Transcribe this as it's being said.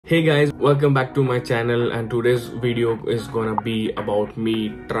Hey guys, welcome back to my channel and today's video is gonna be about me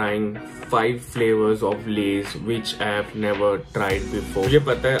trying 5 flavors of Lay's which I have never tried before. मुझे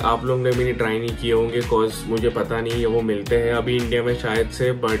पता है आप लोग ने भी नहीं try नहीं किए होंगे cause मुझे पता नहीं है वो मिलते हैं अभी इंडिया में शायद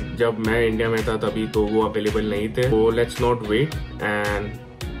से, बट जब मैं इंडिया में था तभी तो वो अवेलेबल नहीं थे. So let's not wait and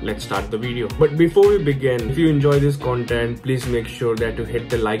let's start the video. But before we begin, if you enjoy this content, please make sure that you hit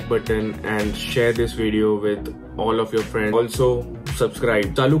the like button and share this video with all of your friends. Also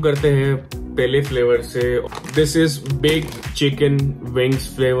subscribe. चालू करते हैं पहले flavour से. This is big chicken wings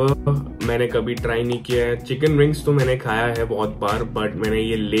flavor. मैंने कभी try नहीं किया है. चिकन विंग्स तो मैंने खाया है बहुत बार, बट मैंने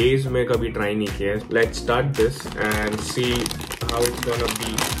ये लेज में कभी ट्राई नहीं किया है. Let's start this and see how it's gonna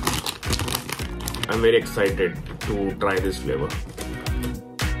be. I'm very excited to try this flavor.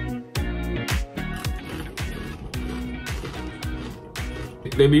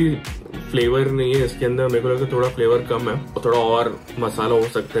 इतने भी फ्लेवर नहीं है इसके अंदर, मेरे को लगता है थोड़ा फ्लेवर कम है और थोड़ा और मसाला हो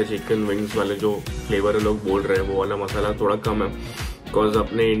सकता है. चिकन विंग्स वाले जो फ्लेवर लोग बोल रहे हैं वो वाला मसाला थोड़ा कम है, बिकॉज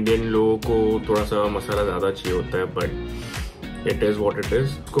अपने इंडियन लोगों को थोड़ा सा मसाला ज्यादा चाहिए होता है, but it is what it is.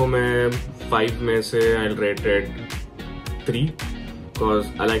 इसको मैं 5 में से आई rated 3 because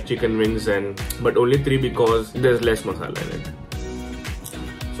I like chicken wings and but only 3 because there is less masala in it.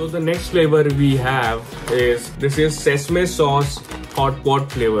 So the next flavor we have is this is sesame sauce hot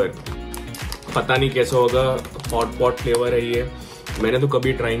pot flavor. पता नहीं कैसा होगा, hot pot flavor है ये. मैंने तो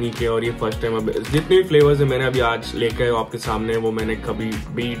कभी try नहीं किया और ये फर्स्ट टाइम. अब जितने भी फ्लेवर्स है मैंने अभी आज लेके आया आपके सामने वो मैंने कभी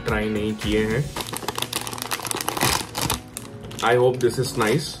भी ट्राई नहीं किए हैं. I hope this is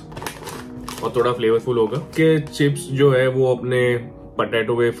nice और थोड़ा फ्लेवरफुल होगा. के चिप्स जो है वो अपने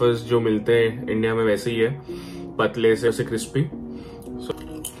पोटैटो वेफर्स जो मिलते हैं इंडिया में वैसे ही है, पतले से क्रिस्पी.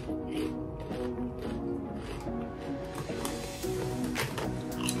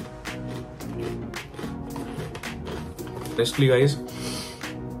 ऑनेस्टली गाइस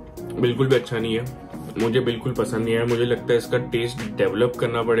बिल्कुल भी अच्छा नहीं है, मुझे बिल्कुल पसंद नहीं है. मुझे लगता है इसका टेस्ट डेवलप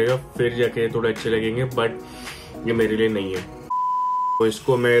करना पड़ेगा फिर जाके थोड़े अच्छे लगेंगे, बट ये मेरे लिए नहीं है. तो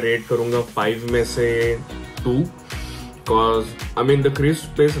इसको मैं रेट करूंगा 5 में से 2 because I mean the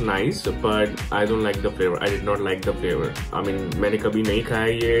crisp is nice but I don't like the flavour. I did not like the flavour. I mean मैंने कभी नहीं खाया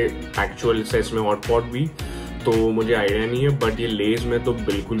ये एक्चुअल सेस में हॉट पॉट भी, तो मुझे आइडिया नहीं है, बट ये लेज में तो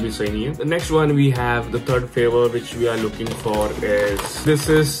बिल्कुल भी सही नहीं है. Next one we have the third flavour which we are looking for is this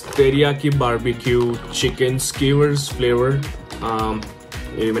is teriyaki barbecue chicken skewers flavour.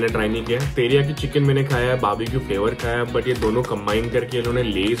 ये मैंने ट्राई नहीं किया. तेरियाकी चिकन मैंने खाया है, बारबेक्यू फ्लेवर खाया है, बट ये दोनों कंबाइन करके इन्होंने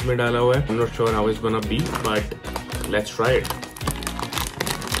लेज में डाला हुआ है. I am not sure how it's gonna be, but let's try it.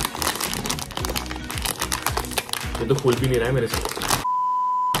 ये तो खुल भी नहीं रहा है मेरे से.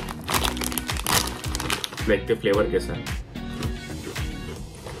 देखते फ्लेवर कैसा है.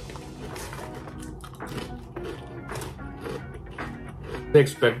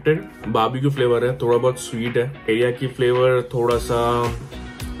 एक्सपेक्टेड बारबेक्यू फ्लेवर है, थोड़ा बहुत स्वीट है. एरिया की फ्लेवर थोड़ा सा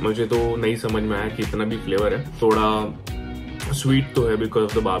मुझे तो नहीं समझ में आया कि इतना भी फ्लेवर है. थोड़ा स्वीट तो है because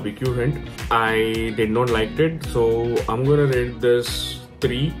of the barbecue hint. I did not like it, so I am gonna rate this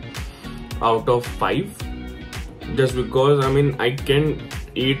 3 out of 5 just because I mean I can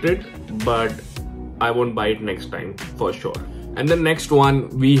eat it but I won't buy it next time for sure. And the next one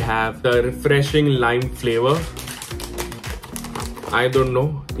we have the refreshing lime flavor. I don't know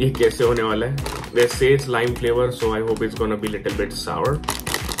ये कैसे होने वाला है. They say it's lime flavor, so I hope it's gonna be little bit sour.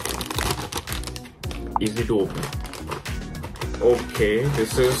 Easy to open. Okay,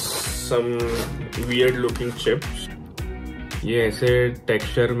 this is some weird looking chips. ये ऐसे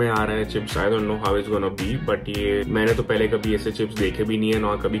texture में आ रहा है chips. I don't know how it's gonna be, but ये मैंने तो पहले कभी ऐसे चिप्स देखे भी नहीं है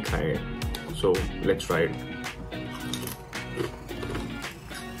ना कभी खाए हैं. So let's try it.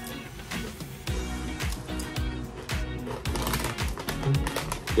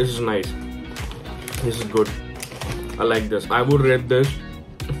 This is nice. This is good. I like this. I would rate this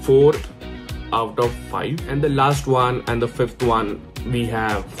 4 out of 5. And the last one and the 5th one we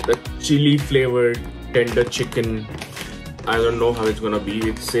have the chili flavored tender chicken. I don't know how it's gonna be.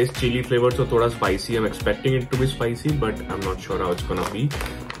 It says chili flavored, so thoda spicy. I'm expecting it to be spicy, but I'm not sure how it's gonna be.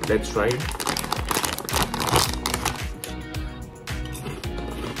 Let's try it.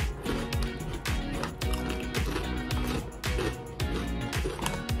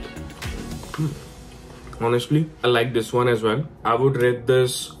 Honestly, I like this one as well. I would rate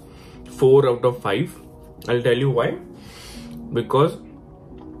this 4 out of 5. I'll tell you why. Because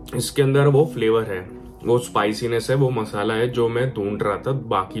इसके अंदर वो flavour है, वो spiciness है, वो मसाला है जो मैं ढूंढ रहा था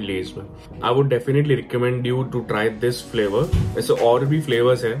बाकी लेज में. I would definitely recommend you to try this flavour. वैसे और भी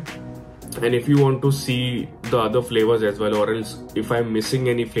फ्लेवर्स है, and if you want to see the other flavors as well, or else if I'm missing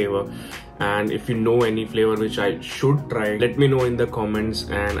any flavor, And if you know any flavor which I should try, let me know in the comments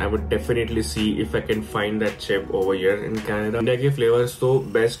and I would definitely see if I can find that chip over here in Canada. India के flavors तो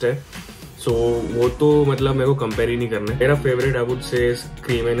best है, so वो तो मतलब मेरे को compare ही नहीं करना है. मेरा favourite I would say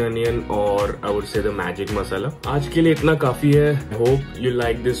cream and onion और I would say the magic मसाला. आज के लिए इतना काफी है. Hope you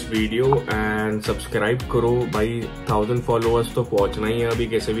like this video and subscribe करो भाई. 1000 फॉलोअर्स तो पहुंचना ही है अभी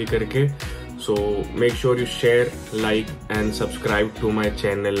कैसे भी करके. So make sure you share, like and subscribe to my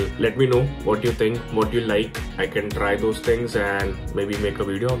channel. Let me know what you think, what you like. I can try those things and maybe make a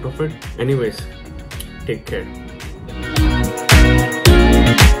video out of it. Anyways, take care.